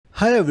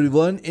Hi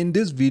everyone, in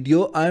this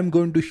video I am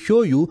going to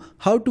show you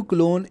how to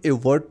clone a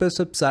WordPress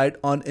website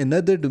on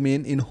another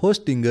domain in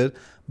Hostinger.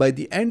 By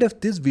the end of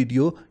this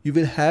video, you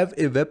will have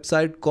a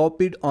website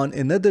copied on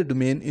another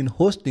domain in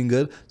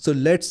Hostinger. So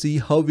let's see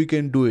how we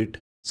can do it.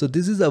 So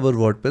this is our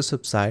WordPress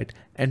website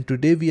and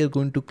today we are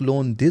going to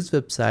clone this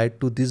website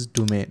to this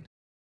domain.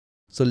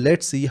 So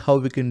let's see how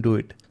we can do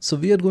it. So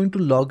we are going to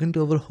log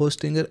into our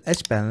Hostinger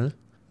hPanel.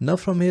 Now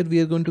from here we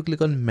are going to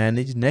click on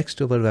manage next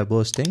to our web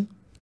hosting.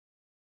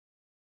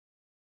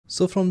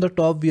 So from the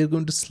top, we are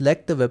going to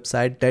select the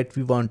website that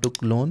we want to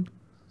clone.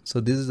 So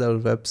this is our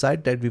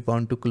website that we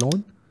want to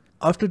clone.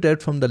 After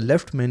that, from the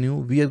left menu,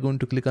 we are going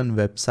to click on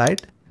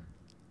website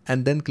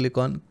and then click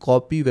on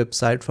copy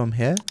website from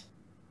here.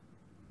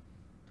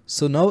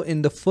 So now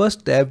in the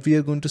first tab, we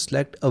are going to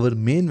select our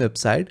main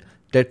website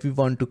that we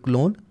want to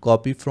clone,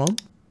 copy from.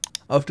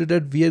 After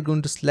that, we are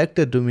going to select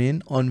a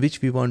domain on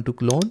which we want to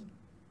clone.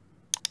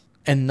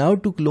 And now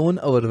to clone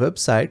our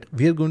website,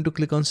 we are going to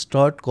click on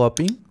start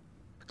copying.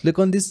 Click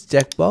on this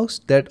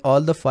checkbox that all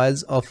the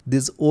files of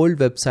this old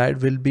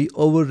website will be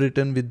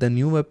overwritten with the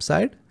new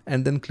website,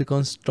 and then click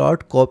on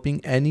start copying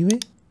anyway.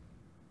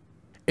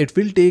 It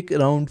will take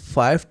around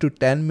 5 to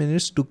 10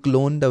 minutes to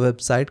clone the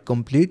website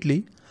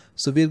completely.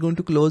 So we are going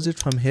to close it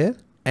from here,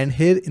 and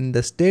here in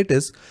the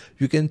status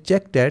you can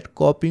check that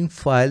copying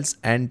files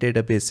and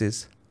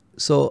databases.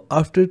 So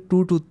after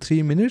 2 to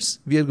 3 minutes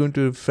we are going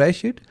to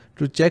refresh it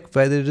to check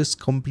whether it is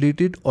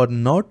completed or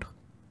not.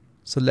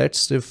 So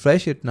let's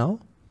refresh it now.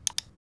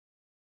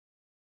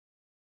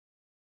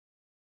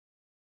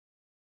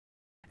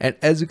 And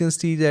as you can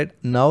see that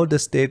now the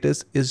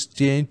status is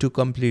changed to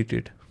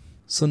completed.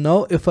 So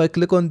now if I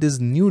click on this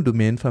new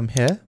domain from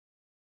here,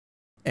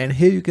 and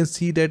here you can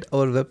see that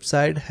our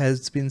website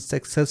has been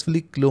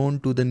successfully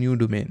cloned to the new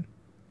domain.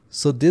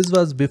 So this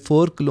was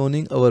before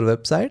cloning our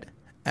website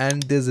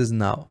and this is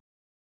now.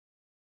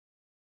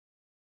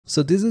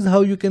 So this is how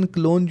you can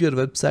clone your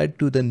website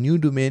to the new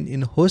domain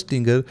in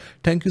Hostinger.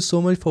 Thank you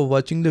so much for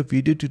watching the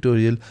video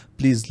tutorial.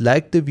 Please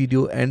like the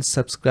video and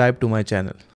subscribe to my channel.